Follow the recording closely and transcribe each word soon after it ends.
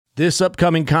This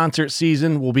upcoming concert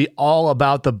season will be all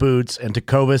about the boots, and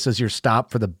Tecovas is your stop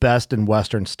for the best in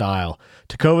Western style.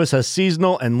 Tecovas has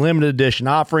seasonal and limited edition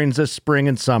offerings this spring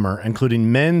and summer,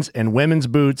 including men's and women's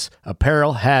boots,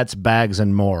 apparel, hats, bags,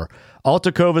 and more. All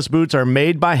Tecovas boots are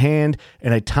made by hand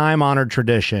in a time-honored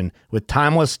tradition with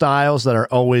timeless styles that are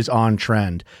always on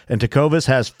trend. And Tecovas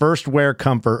has first wear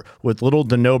comfort with little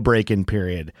to no break-in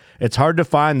period. It's hard to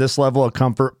find this level of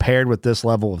comfort paired with this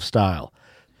level of style.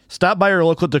 Stop by your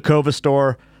local Tecovas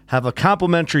store, have a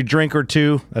complimentary drink or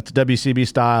two, that's WCB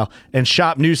style, and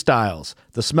shop new styles.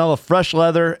 The smell of fresh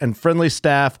leather and friendly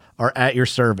staff are at your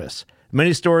service.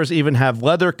 Many stores even have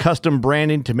leather custom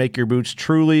branding to make your boots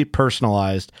truly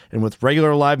personalized. And with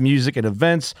regular live music and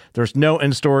events, there's no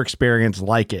in-store experience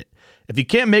like it. If you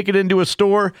can't make it into a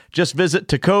store, just visit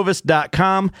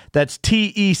tecovas.com. That's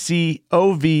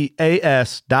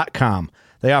TECOVAS.com.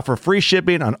 They offer free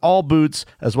shipping on all boots,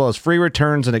 as well as free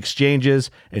returns and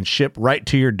exchanges, and ship right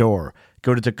to your door.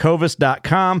 Go to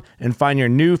tecovas.com and find your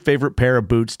new favorite pair of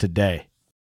boots today.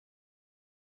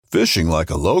 Fishing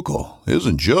like a local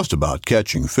isn't just about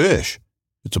catching fish.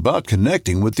 It's about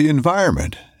connecting with the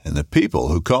environment and the people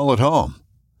who call it home.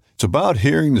 It's about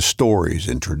hearing the stories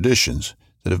and traditions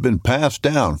that have been passed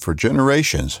down for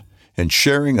generations and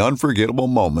sharing unforgettable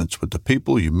moments with the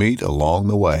people you meet along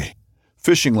the way.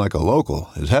 Fishing like a local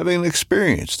is having an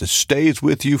experience that stays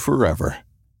with you forever.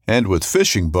 And with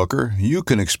Fishing Booker, you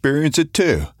can experience it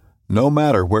too, no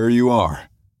matter where you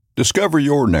are. Discover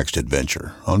your next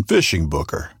adventure on Fishing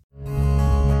Booker.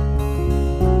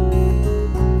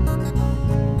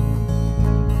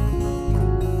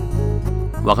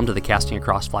 Welcome to the Casting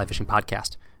Across Fly Fishing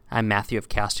Podcast. I'm Matthew of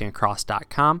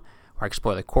castingacross.com, where I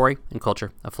explore the quarry and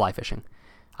culture of fly fishing.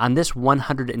 On this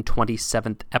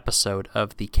 127th episode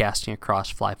of the Casting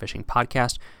Across Fly Fishing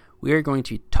Podcast, we are going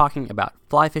to be talking about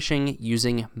fly fishing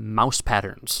using mouse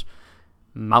patterns.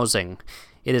 Mousing.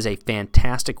 It is a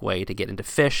fantastic way to get into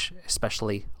fish,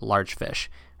 especially large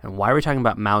fish. And why are we talking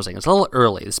about mousing? It's a little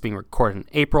early. This is being recorded in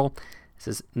April. This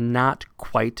is not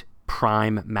quite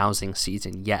prime mousing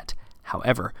season yet.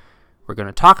 However, we're going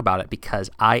to talk about it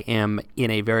because I am in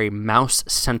a very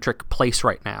mouse-centric place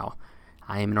right now.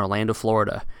 I am in Orlando,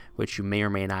 Florida, which you may or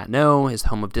may not know is the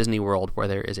home of Disney World, where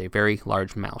there is a very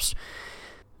large mouse.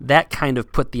 That kind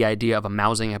of put the idea of a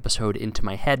mousing episode into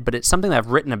my head, but it's something that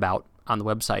I've written about on the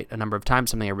website a number of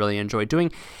times, something I really enjoy doing,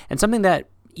 and something that,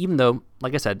 even though,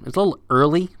 like I said, it's a little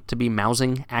early to be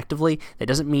mousing actively, that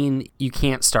doesn't mean you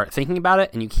can't start thinking about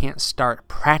it and you can't start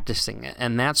practicing it,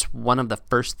 and that's one of the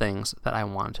first things that I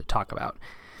want to talk about.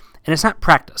 And it's not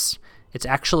practice. It's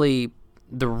actually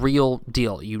the real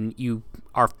deal. You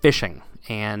are fishing,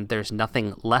 and there's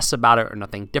nothing less about it or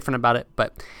nothing different about it,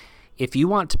 but if you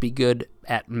want to be good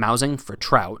at mousing for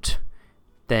trout,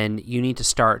 then you need to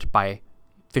start by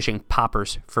fishing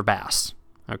poppers for bass,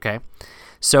 okay?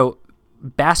 So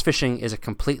bass fishing is a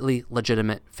completely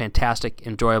legitimate, fantastic,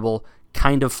 enjoyable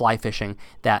kind of fly fishing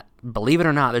that, believe it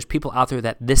or not, there's people out there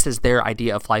that this is their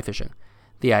idea of fly fishing.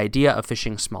 The idea of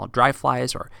fishing small dry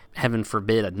flies or, heaven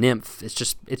forbid, a nymph,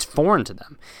 it's foreign to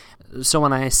them. So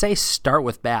when I say start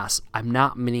with bass, I'm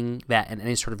not meaning that in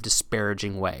any sort of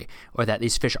disparaging way or that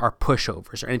these fish are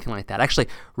pushovers or anything like that. I actually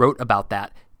wrote about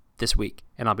that this week,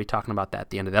 and I'll be talking about that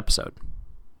at the end of the episode.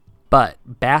 But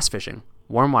bass fishing,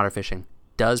 warm water fishing,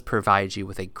 does provide you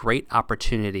with a great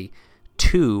opportunity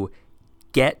to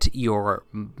get your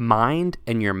mind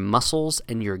and your muscles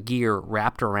and your gear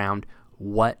wrapped around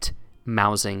what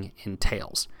mousing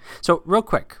entails. So real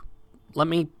quick, let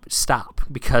me stop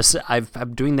because I'm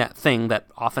doing that thing that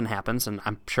often happens, and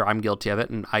I'm sure I'm guilty of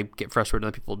it, and I get frustrated when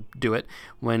other people do it,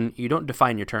 when you don't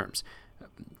define your terms.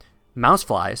 Mouse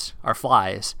flies are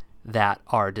flies that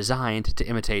are designed to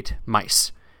imitate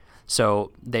mice.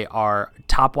 So they are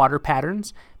topwater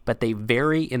patterns, but they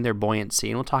vary in their buoyancy,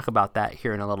 and we'll talk about that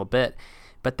here in a little bit.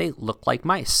 But they look like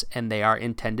mice, and they are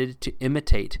intended to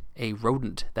imitate a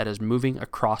rodent that is moving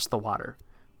across the water.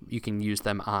 You can use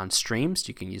them on streams,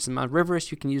 you can use them on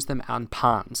rivers, you can use them on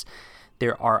ponds.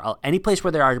 There are any place where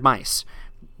there are mice,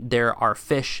 there are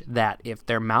fish that, if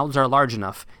their mouths are large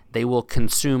enough, they will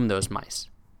consume those mice.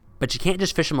 But you can't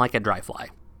just fish them like a dry fly.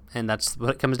 And that's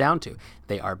what it comes down to.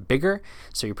 They are bigger,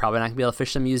 so you're probably not going to be able to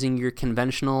fish them using your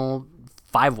conventional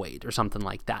 5-weight or something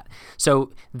like that.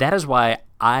 So that is why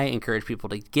I encourage people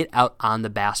to get out on the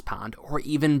bass pond, or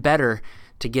even better,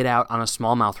 to get out on a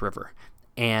smallmouth river.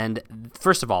 And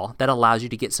first of all, that allows you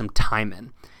to get some time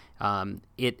in.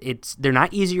 They're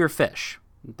not easier fish.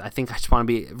 I think I just want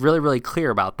to be really, really clear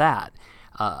about that.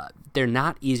 They're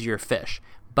not easier fish,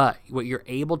 but what you're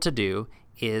able to do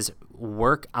is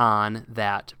work on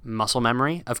that muscle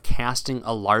memory of casting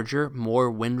a larger,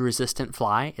 more wind-resistant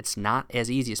fly. It's not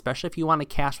as easy, especially if you want to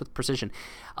cast with precision.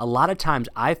 A lot of times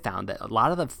I've found that a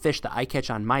lot of the fish that I catch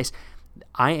on mice,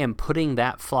 I am putting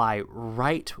that fly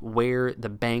right where the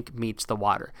bank meets the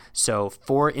water. So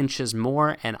 4 inches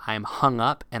more and I'm hung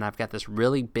up, and I've got this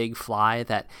really big fly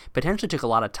that potentially took a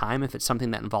lot of time if it's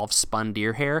something that involves spun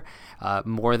deer hair,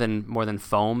 more than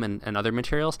foam and other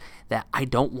materials, that I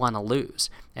don't want to lose.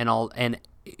 And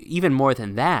even more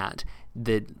than that,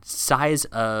 the size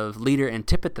of leader and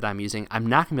tippet that I'm using, I'm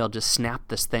not going to be able to just snap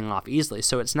this thing off easily.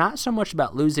 So it's not so much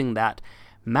about losing that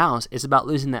mouse, it's about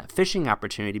losing that fishing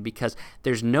opportunity, because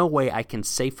there's no way I can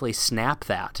safely snap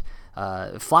that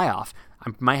fly off. I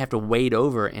might have to wade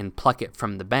over and pluck it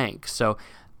from the bank. So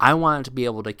I want to be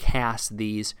able to cast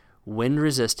these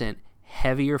wind-resistant,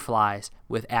 heavier flies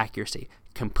with accuracy.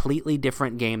 Completely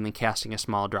different game than casting a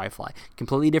small dry fly.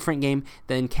 Completely different game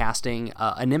than casting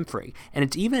a nymph rig. And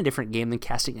it's even a different game than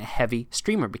casting a heavy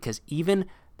streamer, because even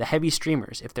the heavy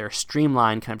streamers, if they're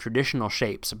streamlined, kind of traditional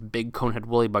shapes, a big conehead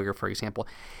woolly bugger, for example,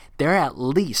 they're at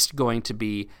least going to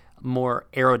be more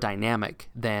aerodynamic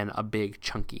than a big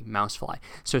chunky mouse fly.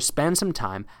 So spend some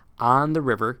time on the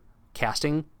river,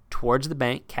 casting towards the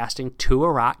bank, casting to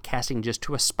a rock, casting just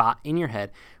to a spot in your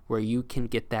head where you can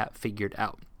get that figured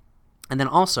out. And then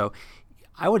also,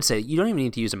 I would say you don't even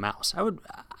need to use a mouse.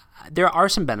 There are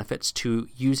some benefits to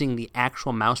using the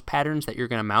actual mouse patterns that you're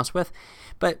going to mouse with,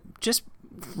 but just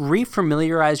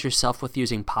refamiliarize yourself with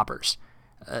using poppers.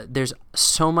 There's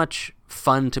so much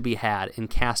fun to be had in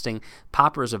casting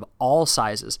poppers of all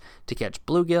sizes to catch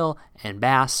bluegill and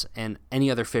bass and any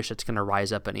other fish that's going to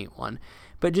rise up and eat one.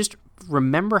 But just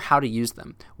remember how to use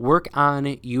them. Work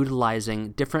on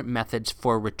utilizing different methods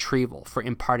for retrieval, for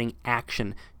imparting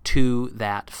action to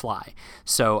that fly.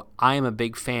 So I am a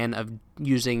big fan of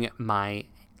using my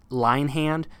line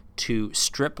hand to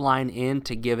strip line in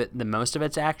to give it the most of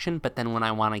its action, but then when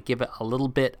I want to give it a little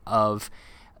bit of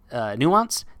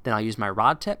nuance, then I'll use my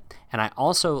rod tip. And I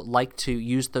also like to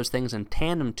use those things in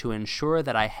tandem to ensure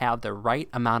that I have the right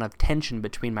amount of tension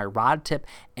between my rod tip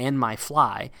and my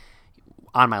fly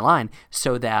on my line,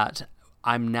 so that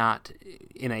I'm not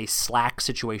in a slack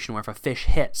situation where if a fish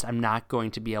hits, I'm not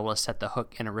going to be able to set the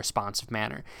hook in a responsive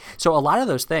manner. So a lot of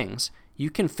those things you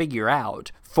can figure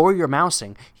out for your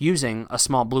mousing using a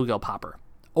small bluegill popper,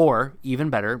 or even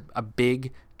better, a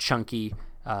big chunky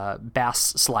bass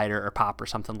slider or pop or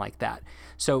something like that.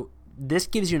 So this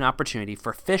gives you an opportunity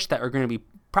for fish that are going to be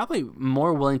probably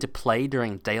more willing to play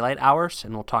during daylight hours,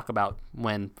 and we'll talk about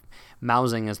when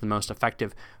mousing is the most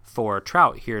effective for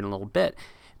trout here in a little bit.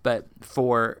 But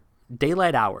for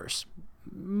daylight hours,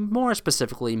 more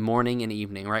specifically morning and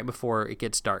evening, right before it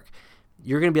gets dark,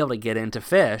 you're going to be able to get into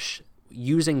fish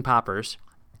using poppers,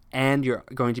 and you're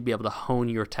going to be able to hone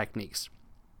your techniques.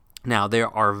 Now, there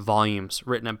are volumes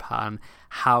written upon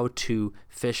how to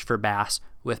fish for bass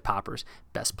with poppers,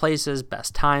 best places,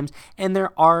 best times, and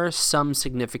there are some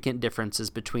significant differences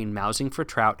between mousing for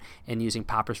trout and using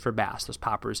poppers for bass. Those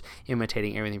poppers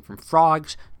imitating everything from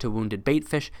frogs to wounded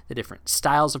baitfish, the different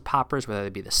styles of poppers, whether they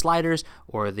be the sliders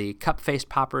or the cup-faced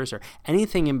poppers or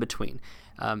anything in between.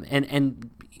 And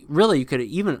really, you could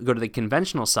even go to the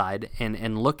conventional side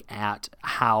and look at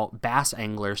how bass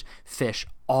anglers fish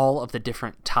all of the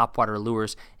different topwater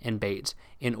lures and baits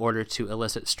in order to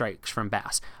elicit strikes from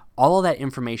bass. All of that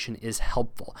information is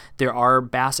helpful. There are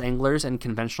bass anglers and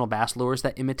conventional bass lures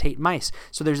that imitate mice.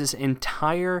 So there's this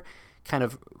entire kind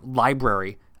of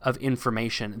library of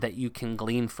information that you can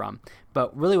glean from.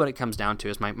 But really what it comes down to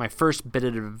is my first bit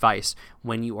of advice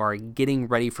when you are getting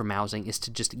ready for mousing is to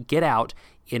just get out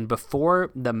in before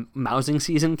the mousing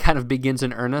season kind of begins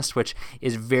in earnest, which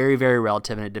is very, very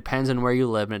relative, and it depends on where you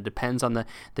live, and it depends on the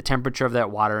temperature of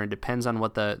that water, and it depends on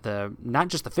what the not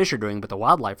just the fish are doing, but the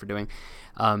wildlife are doing.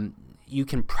 You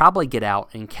can probably get out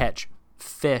and catch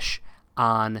fish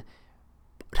on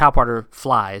topwater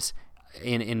flies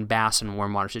in bass and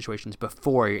warm water situations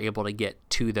before you're able to get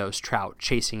to those trout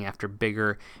chasing after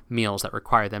bigger meals that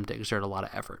require them to exert a lot of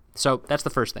effort. So that's the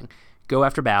first thing. Go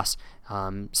after bass,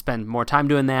 spend more time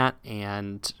doing that,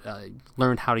 and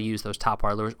learn how to use those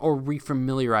topwater lures, or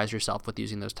refamiliarize yourself with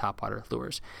using those topwater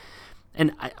lures.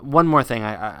 And one more thing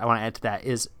I want to add to that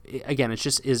is, again,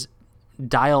 is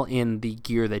dial in the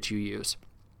gear that you use.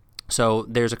 So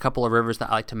there's a couple of rivers that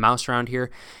I like to mouse around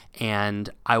here, and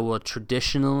I will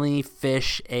traditionally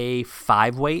fish a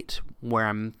 5-weight where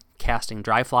I'm casting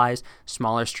dry flies,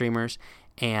 smaller streamers,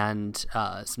 and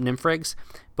some nymph rigs.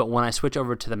 But when I switch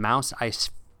over to the mouse, I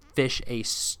fish a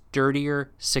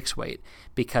sturdier 6-weight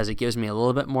because it gives me a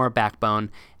little bit more backbone,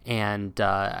 and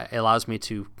it allows me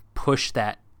to push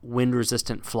that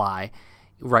wind-resistant fly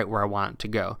right where I want it to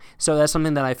go. So that's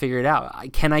something that I figured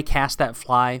out. Can I cast that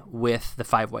fly with the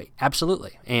 5-weight?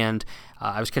 Absolutely. And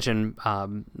I was catching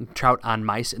trout on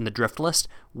mice in the Driftless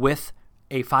with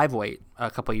a 5-weight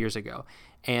a couple of years ago,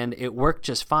 and it worked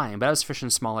just fine. But I was fishing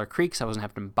smaller creeks. I wasn't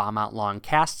having to bomb out long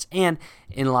casts, and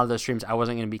in a lot of those streams, I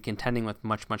wasn't going to be contending with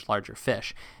much larger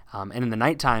fish. And in the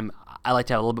nighttime, I like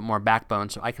to have a little bit more backbone,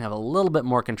 so I can have a little bit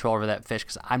more control over that fish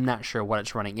because I'm not sure what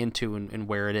it's running into and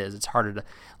where it is. It's harder to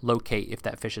locate if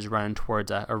that fish is running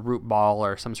towards a root ball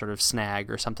or some sort of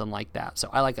snag or something like that. So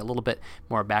I like a little bit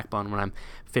more backbone when I'm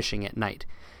fishing at night.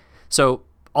 So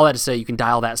all that to say, you can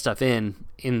dial that stuff in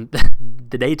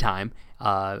the daytime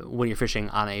when you're fishing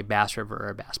on a bass river or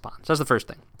a bass pond. So that's the first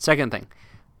thing. Second thing,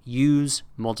 use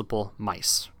multiple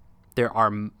mice. There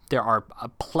are a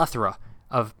plethora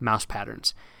of mouse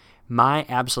patterns. My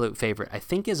absolute favorite, I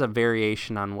think, is a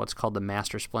variation on what's called the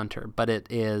Master Splinter, but it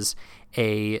is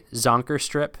a zonker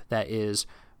strip that is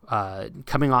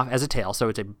coming off as a tail. So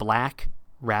it's a black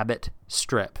rabbit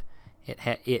strip.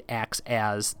 It acts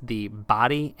as the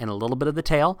body and a little bit of the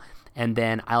tail, and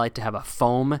then I like to have a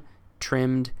foam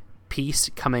trimmed piece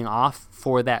coming off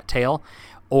for that tail,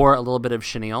 or a little bit of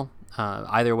chenille.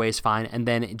 Either way is fine, and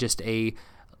then just a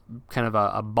kind of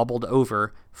a bubbled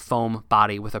over foam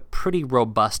body with a pretty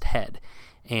robust head.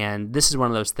 And this is one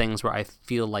of those things where I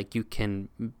feel like you can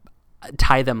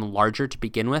tie them larger to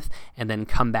begin with and then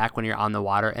come back when you're on the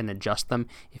water and adjust them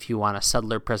if you want a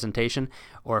subtler presentation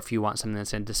or if you want something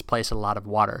that's going to displace a lot of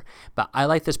water. But I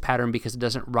like this pattern because it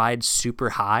doesn't ride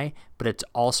super high, but it's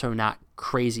also not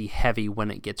crazy heavy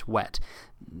when it gets wet.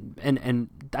 And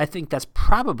I think that's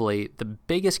probably the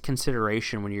biggest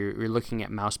consideration when you're looking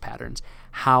at mouse patterns.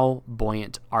 How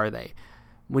buoyant are they?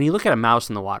 When you look at a mouse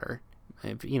in the water,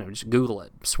 just Google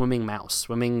it, swimming mouse,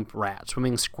 swimming rat,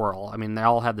 swimming squirrel. I mean, they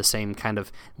all have the same kind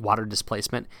of water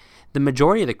displacement. The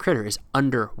majority of the critter is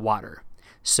underwater.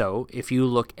 So if you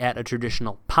look at a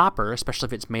traditional popper, especially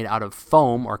if it's made out of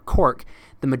foam or cork,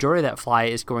 the majority of that fly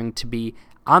is going to be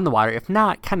on the water, if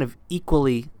not kind of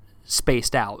equally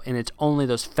spaced out. And it's only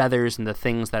those feathers and the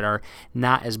things that are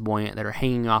not as buoyant, that are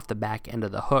hanging off the back end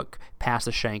of the hook past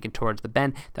the shank and towards the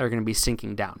bend, that are going to be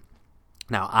sinking down.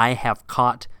 Now, I have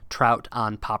caught trout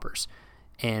on poppers,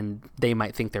 and they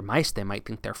might think they're mice, they might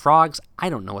think they're frogs. I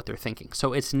don't know what they're thinking.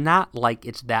 So it's not like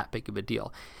it's that big of a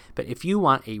deal. But if you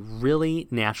want a really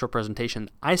natural presentation,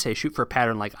 I say shoot for a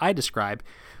pattern like I described,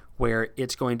 where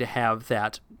it's going to have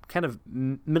that kind of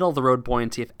middle of the road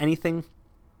buoyancy. If anything,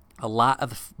 a lot of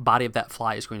the body of that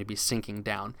fly is going to be sinking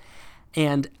down.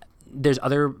 And there's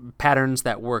other patterns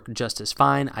that work just as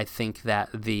fine. I think that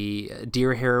the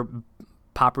deer hair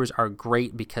poppers are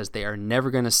great because they are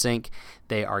never going to sink.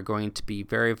 They are going to be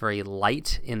very, very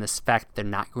light in this fact they're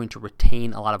not going to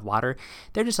retain a lot of water.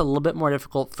 They're just a little bit more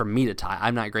difficult for me to tie.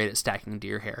 I'm not great at stacking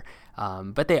deer hair,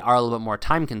 but they are a little bit more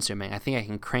time consuming. I think I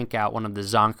can crank out one of the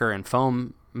zonker and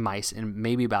foam mice in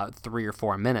maybe about 3 or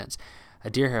 4 minutes. A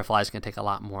deer hair fly is going to take a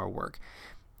lot more work.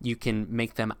 You can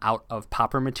make them out of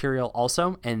popper material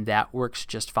also, and that works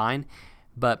just fine.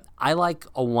 But I like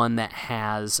a one that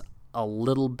has a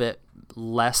little bit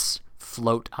less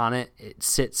float on it. It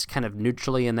sits kind of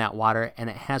neutrally in that water, and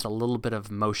it has a little bit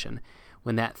of motion.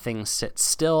 When that thing sits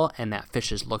still and that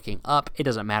fish is looking up, it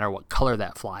doesn't matter what color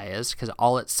that fly is, because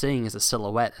all it's seeing is a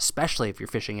silhouette, especially if you're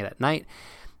fishing it at night.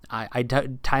 I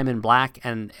tie them in black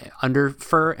and under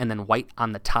fur and then white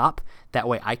on the top. That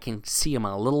way I can see them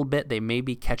a little bit. They may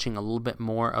be catching a little bit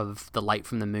more of the light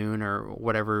from the moon or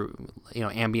whatever,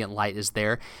 ambient light is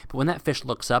there. But when that fish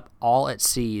looks up, all it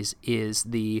sees is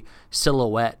the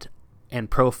silhouette and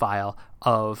profile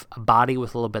of a body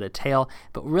with a little bit of tail.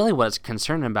 But really what it's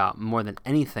concerned about more than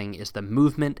anything is the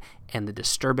movement and the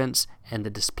disturbance and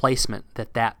the displacement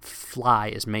that fly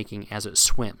is making as it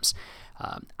swims.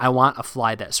 I want a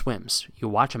fly that swims. You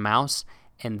watch a mouse,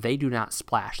 and they do not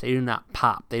splash. They do not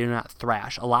pop. They do not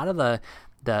thrash. A lot of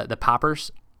the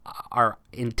poppers are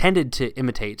intended to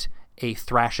imitate a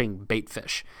thrashing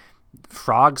baitfish.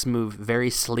 Frogs move very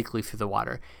sleekly through the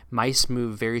water. Mice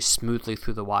move very smoothly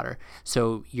through the water.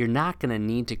 So you're not going to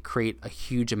need to create a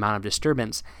huge amount of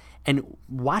disturbance. And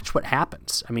watch what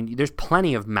happens. I mean, there's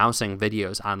plenty of mousing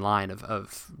videos online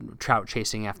of trout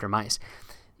chasing after mice.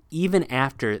 Even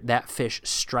after that fish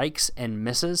strikes and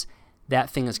misses, that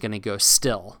thing is going to go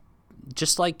still.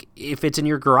 Just like if it's in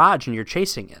your garage and you're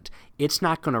chasing it, it's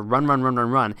not going to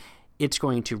run. It's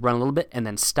going to run a little bit and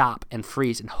then stop and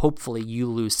freeze, and hopefully you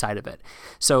lose sight of it.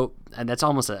 So, and that's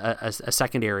almost a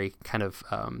secondary kind of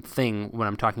thing when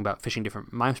I'm talking about fishing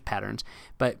different mouse patterns.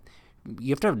 But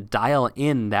you have to dial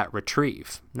in that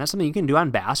retrieve. And that's something you can do on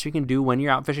bass, you can do when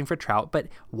you're out fishing for trout, but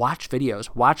watch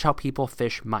videos, watch how people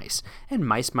fish mice. And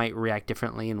mice might react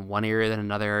differently in one area than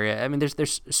another area. I mean,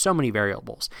 there's so many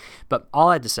variables. But all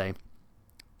I had to say,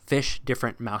 fish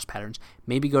different mouse patterns.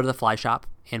 Maybe go to the fly shop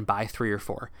and buy 3 or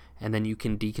 4, and then you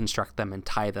can deconstruct them and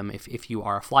tie them if you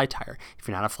are a fly tyer. If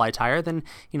you're not a fly tyer, then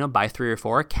buy 3 or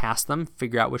 4, cast them,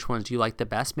 figure out which ones you like the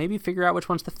best, maybe figure out which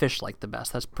ones the fish like the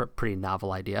best. That's a pretty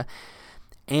novel idea.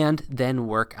 And then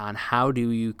work on how do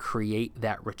you create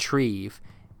that retrieve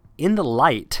in the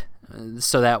light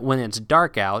so that when it's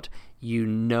dark out,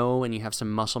 and you have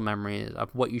some muscle memory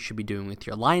of what you should be doing with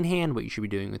your line hand, what you should be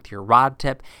doing with your rod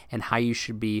tip, and how you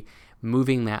should be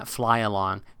moving that fly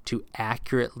along to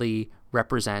accurately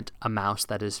represent a mouse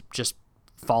that is just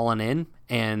fallen in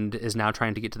and is now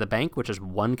trying to get to the bank, which is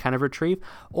one kind of retrieve,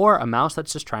 or a mouse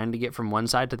that's just trying to get from one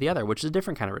side to the other, which is a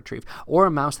different kind of retrieve, or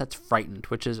a mouse that's frightened,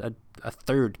 which is a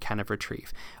third kind of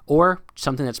retrieve, or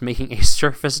something that's making a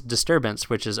surface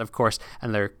disturbance, which is, of course,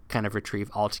 another kind of retrieve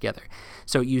altogether.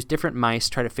 So use different mice,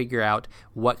 try to figure out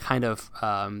what kind of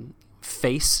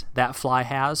face that fly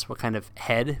has, what kind of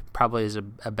head probably is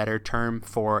a better term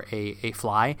for a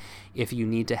fly. If you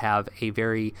need to have a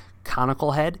very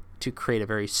conical head to create a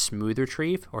very smooth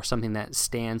retrieve, or something that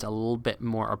stands a little bit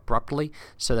more abruptly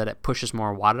so that it pushes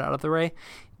more water out of the ray,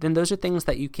 then those are things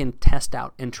that you can test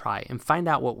out and try and find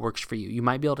out what works for you. You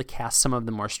might be able to cast some of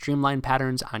the more streamlined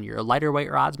patterns on your lighter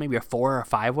weight rods, maybe a 4 or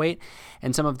 5 weight,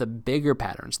 and some of the bigger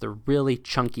patterns, the really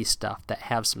chunky stuff that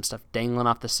have some stuff dangling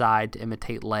off the side to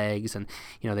imitate legs, and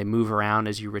they move around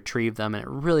as you retrieve them, and it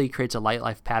really creates a light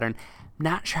life pattern.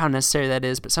 Not sure how necessary that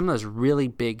is, but some of those really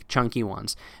big chunky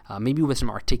ones, maybe with some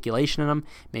articulation in them,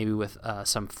 maybe with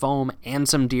some foam and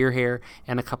some deer hair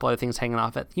and a couple other things hanging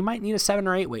off it, you might need a 7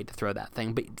 or 8 weight to throw that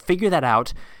thing. But figure that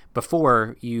out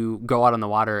before you go out on the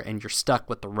water and you're stuck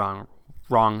with the wrong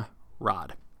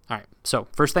rod. All right, so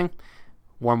first thing,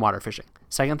 warm water fishing.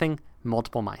 Second thing,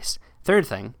 multiple mice. Third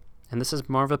thing, and this is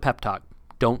more of a pep talk,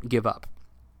 don't give up.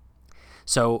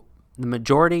 So the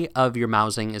majority of your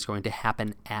mousing is going to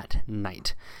happen at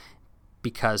night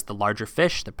because the larger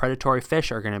fish, the predatory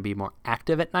fish, are going to be more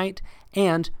active at night,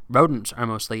 and rodents are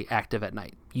mostly active at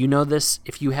night. You know this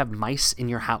if you have mice in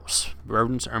your house.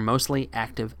 Rodents are mostly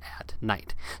active at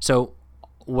night. So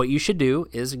what you should do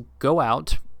is go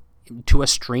out to a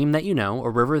stream that you know, a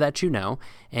river that you know,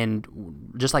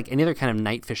 and just like any other kind of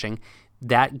night fishing,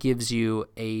 that gives you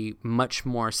a much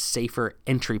more safer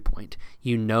entry point.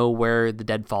 You know where the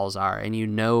deadfalls are, and you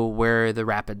know where the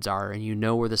rapids are, and you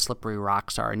know where the slippery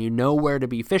rocks are, and you know where to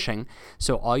be fishing.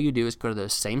 So all you do is go to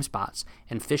those same spots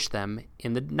and fish them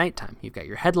in the nighttime. You've got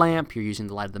your headlamp, you're using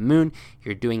the light of the moon,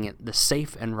 you're doing it the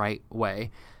safe and right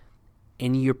way.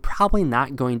 And you're probably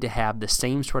not going to have the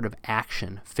same sort of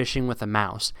action fishing with a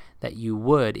mouse that you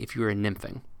would if you were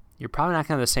nymphing. You're probably not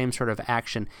going to have the same sort of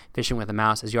action fishing with a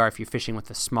mouse as you are if you're fishing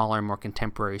with a smaller, more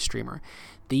contemporary streamer.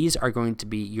 These are going to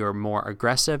be your more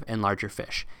aggressive and larger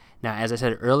fish. Now, as I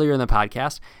said earlier in the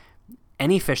podcast,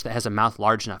 any fish that has a mouth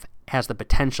large enough has the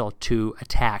potential to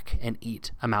attack and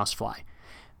eat a mouse fly.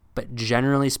 But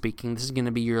generally speaking, this is going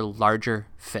to be your larger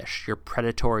fish, your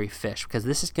predatory fish, because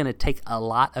this is going to take a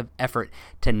lot of effort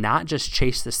to not just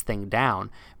chase this thing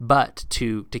down, but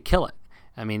to kill it.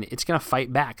 I mean, it's going to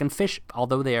fight back. And fish,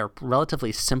 although they are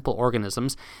relatively simple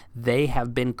organisms, they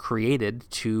have been created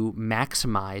to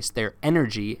maximize their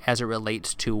energy as it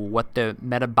relates to what the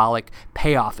metabolic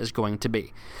payoff is going to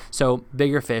be. So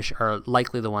bigger fish are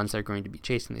likely the ones that are going to be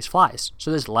chasing these flies.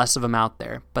 So there's less of them out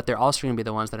there, but they're also going to be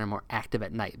the ones that are more active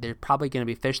at night. They're probably going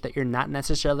to be fish that you're not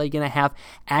necessarily going to have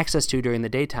access to during the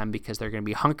daytime because they're going to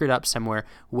be hunkered up somewhere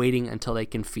waiting until they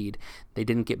can feed. They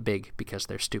didn't get big because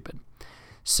they're stupid.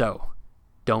 So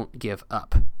don't give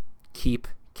up. Keep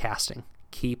casting.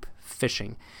 Keep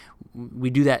fishing. We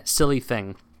do that silly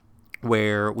thing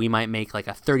where we might make like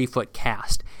a 30-foot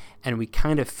cast and we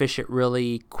kind of fish it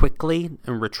really quickly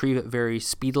and retrieve it very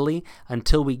speedily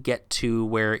until we get to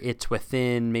where it's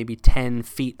within maybe 10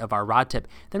 feet of our rod tip.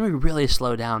 Then we really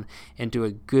slow down and do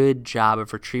a good job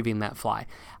of retrieving that fly.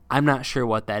 I'm not sure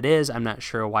what that is. I'm not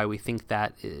sure why we think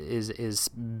that is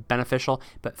beneficial,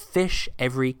 but fish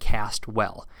every cast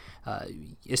well.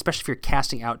 Especially if you're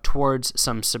casting out towards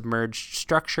some submerged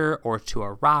structure or to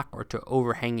a rock or to an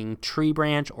overhanging tree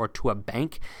branch or to a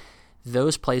bank,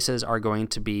 those places are going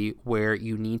to be where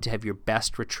you need to have your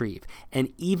best retrieve.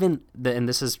 And and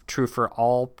this is true for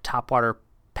all topwater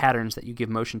patterns that you give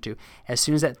motion to, as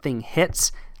soon as that thing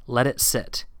hits, let it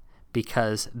sit,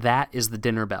 because that is the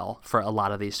dinner bell for a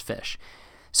lot of these fish.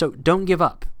 So don't give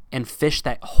up and fish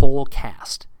that whole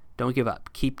cast. Don't give up.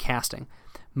 Keep casting.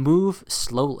 move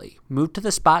slowly. Move to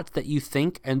the spots that you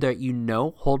think and that you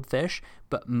know hold fish,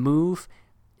 but move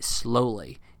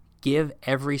slowly. Give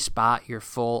every spot your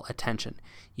full attention.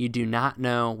 You do not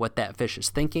know what that fish is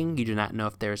thinking. You do not know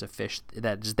if there's a fish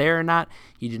that is there or not.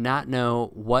 You do not know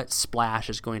what splash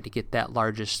is going to get that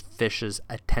largest fish's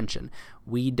attention.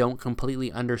 We don't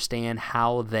completely understand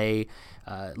how they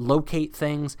locate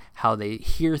things, how they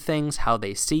hear things, how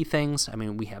they see things. I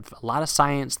mean, we have a lot of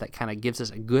science that kind of gives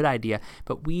us a good idea,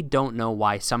 but we don't know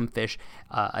why some fish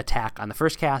attack on the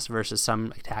first cast versus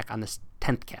some attack on the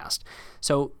 10th cast.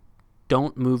 So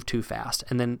don't move too fast.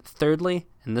 And then thirdly,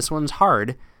 and this one's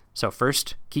hard, so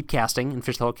first, keep casting and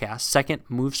fish the whole cast. Second,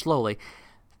 move slowly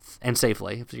and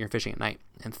safely if you're fishing at night.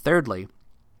 And thirdly,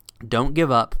 don't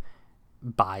give up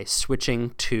by switching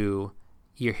to,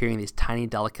 you're hearing these tiny,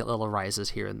 delicate little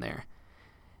rises here and there.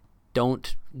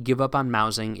 Don't give up on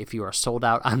mousing if you are sold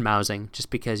out on mousing just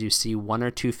because you see one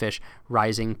or two fish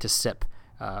rising to sip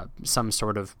some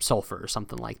sort of sulfur or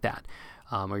something like that.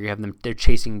 Or you have them, they're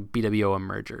chasing BWO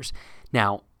emergers.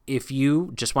 Now, if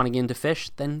you just want to get into fish,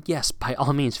 then yes, by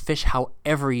all means, fish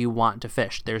however you want to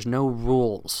fish. There's no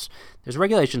rules. There's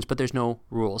regulations, but there's no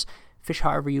rules. Fish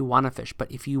however you want to fish.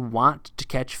 But if you want to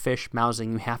catch fish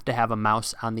mousing, you have to have a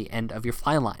mouse on the end of your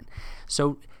fly line.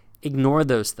 So ignore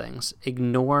those things.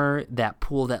 Ignore that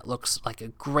pool that looks like a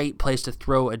great place to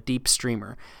throw a deep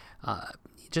streamer.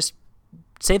 Just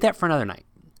save that for another night.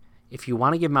 If you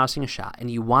want to give mousing a shot and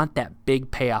you want that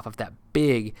big payoff of that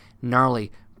big,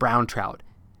 gnarly brown trout,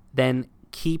 then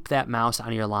keep that mouse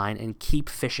on your line and keep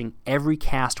fishing every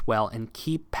cast well and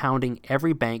keep pounding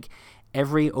every bank,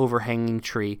 every overhanging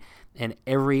tree, and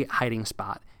every hiding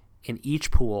spot in each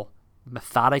pool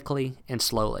methodically and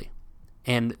slowly.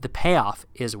 And the payoff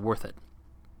is worth it.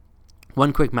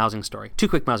 One quick mousing story. Two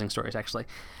quick mousing stories, actually.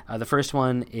 The first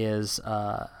one is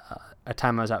a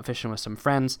time I was out fishing with some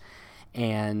friends,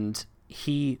 and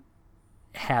he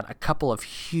had a couple of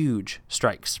huge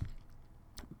strikes.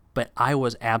 But I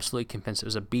was absolutely convinced it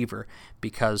was a beaver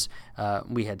because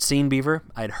we had seen beaver.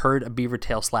 I'd heard a beaver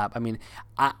tail slap. I mean,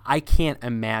 I can't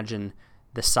imagine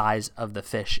the size of the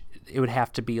fish. It would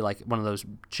have to be like one of those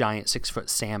giant 6-foot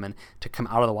salmon to come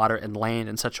out of the water and land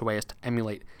in such a way as to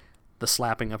emulate the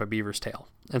slapping of a beaver's tail.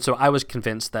 And so I was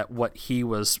convinced that what he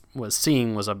was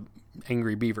seeing was a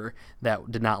angry beaver that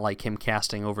did not like him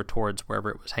casting over towards wherever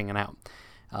it was hanging out.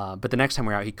 But the next time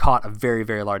we were out, he caught a very,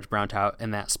 very large brown trout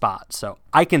in that spot. So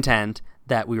I contend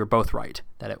that we were both right,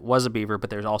 that it was a beaver, but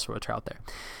there's also a trout there.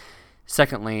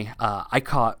 Secondly, I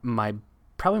caught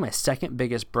probably my second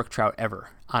biggest brook trout ever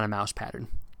on a mouse pattern,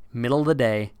 middle of the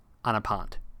day on a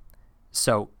pond.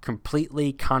 So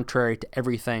completely contrary to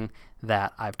everything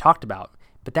that I've talked about.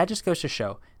 But that just goes to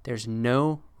show there's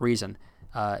no reason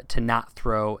to not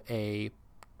throw a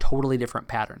totally different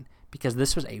pattern, because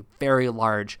this was a very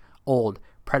large, old,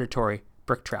 predatory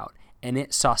brook trout, and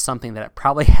it saw something that it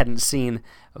probably hadn't seen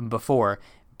before,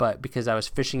 but because I was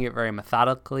fishing it very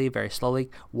methodically, very slowly,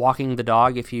 walking the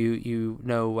dog, if you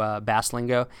know bass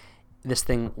lingo, this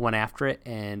thing went after it,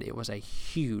 and it was a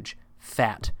huge,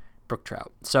 fat brook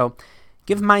trout. So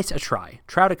give mice a try.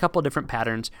 Try out a couple of different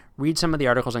patterns. Read some of the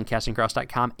articles on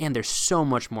castingacross.com, and there's so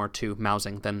much more to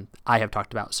mousing than I have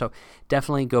talked about. So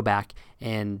definitely go back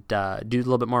and do a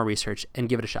little bit more research and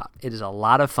give it a shot. It is a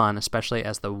lot of fun, especially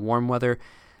as the warm weather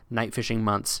night fishing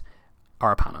months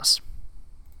are upon us.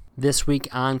 This week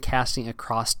on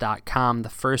castingacross.com, the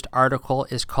first article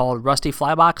is called Rusty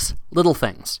Flybox, Little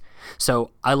Things.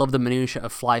 So I love the minutia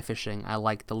of fly fishing. I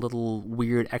like the little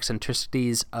weird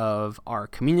eccentricities of our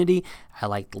community. I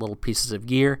like the little pieces of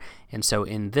gear. And so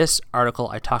in this article,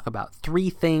 I talk about 3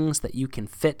 things that you can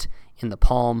fit in the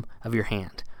palm of your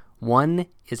hand. One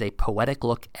is a poetic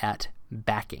look at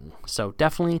backing. So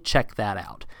definitely check that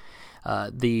out.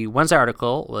 The Wednesday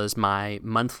article was my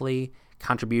monthly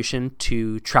contribution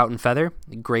to Trout and Feather,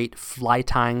 a great fly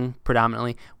tying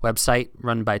predominantly website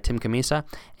run by Tim Camisa.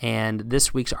 And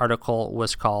this week's article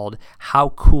was called How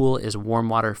Cool is Warm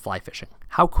Water Fly Fishing?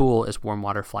 How Cool is Warm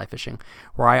Water Fly Fishing?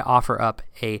 Where I offer up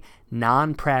a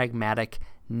non-pragmatic,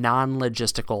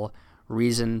 non-logistical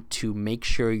reason to make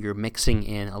sure you're mixing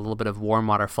in a little bit of warm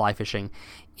water fly fishing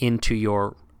into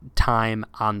your time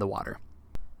on the water.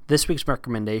 This week's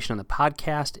recommendation on the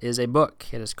podcast is a book.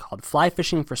 It is called Fly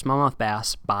Fishing for Smallmouth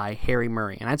Bass by Harry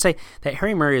Murray. And I'd say that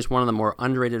Harry Murray is one of the more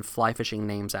underrated fly fishing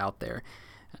names out there.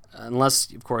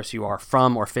 Unless, of course, you are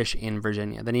from or fish in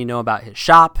Virginia. Then you know about his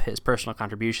shop, his personal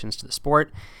contributions to the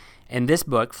sport. And this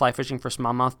book, Fly Fishing for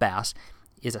Smallmouth Bass,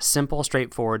 is a simple,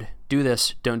 straightforward, do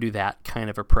this, don't do that kind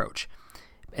of approach.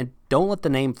 And don't let the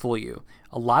name fool you.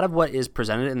 a lot of what is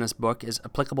presented in this book is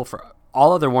applicable for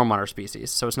all other warm water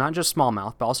species. So it's not just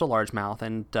smallmouth, but also largemouth,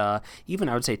 and even,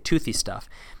 I would say, toothy stuff.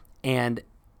 And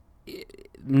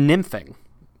nymphing,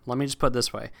 let me just put it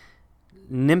this way.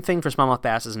 Nymphing for smallmouth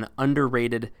bass is an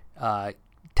underrated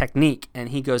technique, and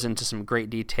he goes into some great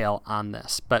detail on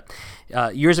this. But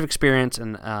years of experience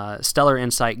and stellar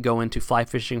insight go into Fly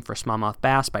Fishing for Smallmouth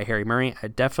Bass by Harry Murray. I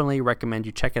definitely recommend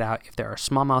you check it out if there are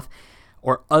smallmouth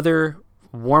or other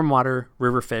warm water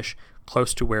river fish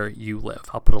close to where you live.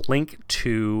 I'll put a link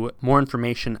to more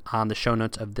information on the show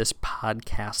notes of this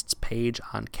podcast's page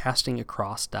on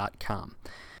castingacross.com.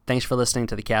 Thanks for listening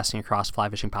to the Casting Across Fly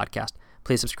Fishing Podcast.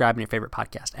 Please subscribe in your favorite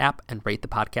podcast app and rate the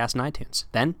podcast in iTunes.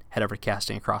 Then head over to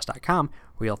castingacross.com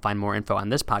where you'll find more info on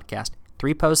this podcast,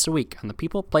 3 posts a week on the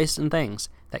people, places, and things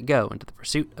that go into the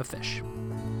pursuit of fish.